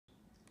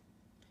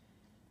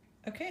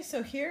Okay,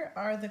 so here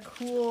are the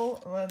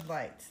cool LED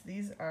lights.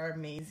 These are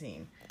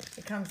amazing.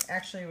 It comes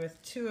actually with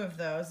 2 of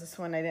those. This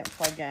one I didn't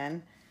plug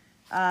in.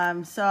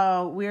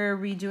 So we're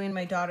redoing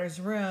my daughter's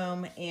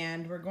room,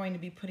 and we're going to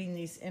be putting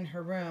these in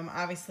her room.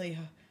 Obviously,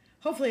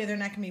 hopefully they're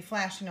not going to be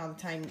flashing all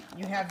the time.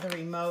 You have the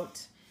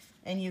remote,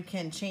 and you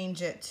can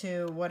change it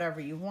to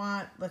whatever you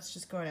want. Let's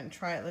just go ahead and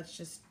try it. Let's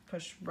just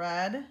push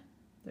red.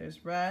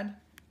 There's red,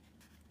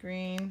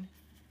 green,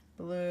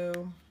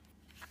 blue,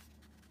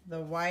 the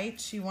white.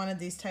 She wanted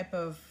these type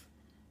of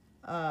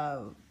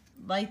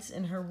lights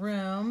in her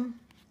room.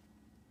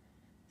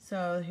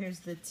 So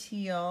here's the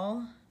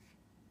teal.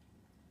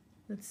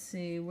 Let's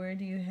see, where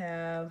do you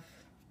have?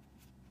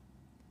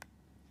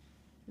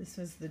 This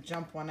was the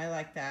jump one. I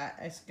like that.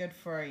 It's good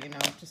for, you know,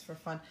 just for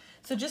fun.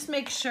 So just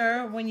make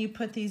sure when you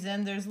put these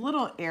in, there's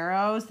little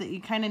arrows that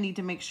you kind of need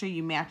to make sure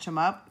you match them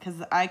up,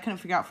 because I couldn't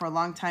figure out for a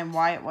long time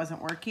why it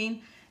wasn't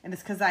working, and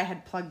it's because I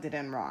had plugged it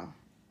in wrong.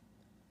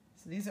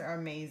 So these are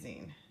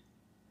amazing.